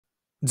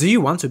Do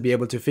you want to be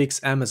able to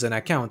fix Amazon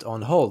account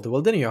on hold?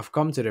 Well, then you have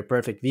come to the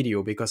perfect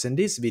video, because in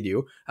this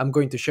video, I'm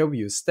going to show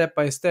you step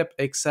by step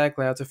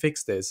exactly how to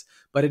fix this.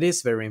 But it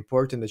is very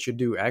important that you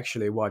do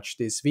actually watch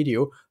this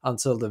video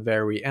until the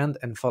very end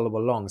and follow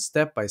along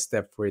step by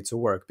step for it to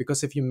work.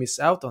 Because if you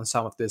miss out on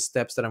some of the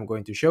steps that I'm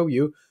going to show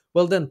you,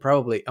 well, then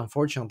probably,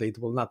 unfortunately, it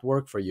will not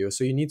work for you.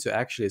 So you need to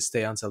actually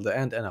stay until the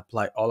end and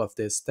apply all of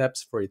these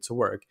steps for it to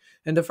work.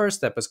 And the first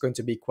step is going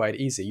to be quite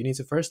easy. You need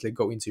to firstly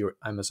go into your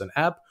Amazon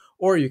app,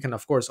 or you can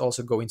of course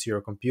also go into your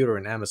computer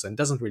in Amazon. It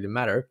doesn't really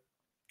matter.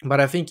 But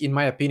I think, in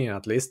my opinion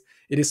at least,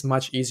 it is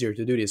much easier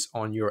to do this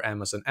on your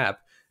Amazon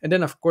app. And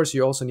then of course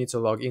you also need to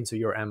log into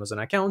your Amazon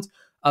account.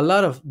 A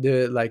lot of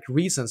the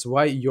reasons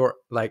why your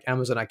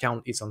Amazon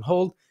account is on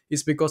hold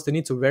is because they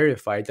need to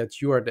verify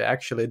that you are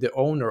actually the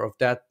owner of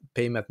that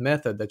payment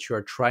method that you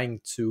are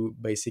trying to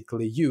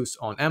basically use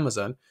on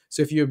Amazon.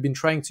 So if you've been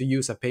trying to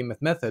use a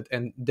payment method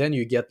and then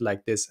you get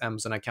this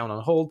Amazon account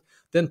on hold,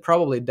 then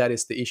probably that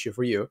is the issue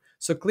for you.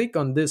 So click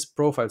on this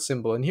profile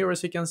symbol in here,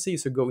 as you can see.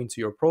 So go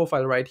into your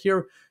profile right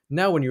here.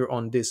 Now when you're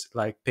on this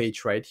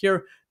page right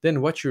here,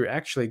 then what you're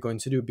actually going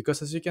to do,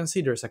 because as you can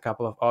see there's a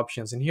couple of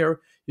options in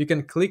here, you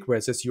can click where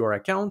it says your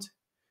account.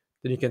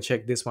 Then you can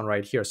check this one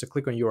right here. So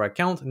click on your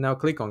account. Now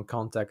click on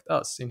contact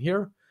us in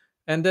here.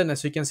 And then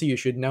as you can see, you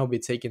should now be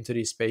taken to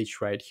this page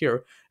right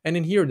here. And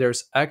in here,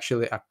 there's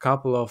actually a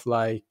couple of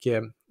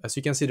as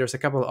you can see, there's a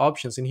couple of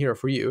options in here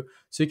for you.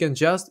 So you can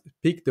just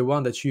pick the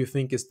one that you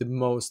think is the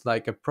most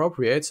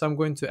appropriate. So I'm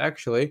going to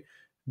actually,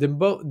 the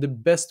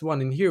best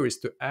one in here is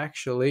to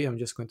actually, I'm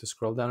just going to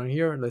scroll down in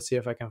here. Let's see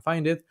if I can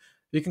find it.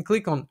 You can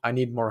click on I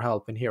need more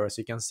help in here, as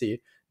you can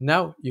see.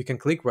 Now you can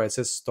click where it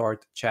says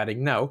start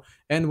chatting now.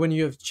 And when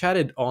you have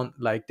chatted on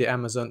the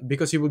Amazon,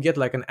 because you will get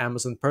an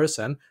Amazon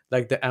person,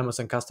 like the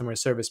Amazon customer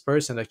service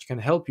person that can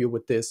help you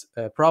with this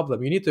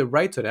problem, you need to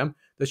write to them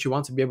that you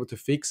want to be able to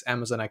fix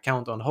Amazon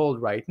account on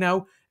hold right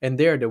now. And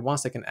they're the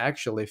ones that can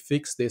actually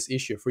fix this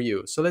issue for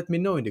you. So let me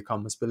know in the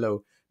comments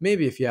below,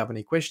 maybe if you have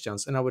any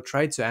questions, and I will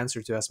try to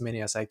answer to as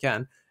many as I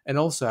can. And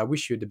also, I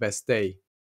wish you the best day.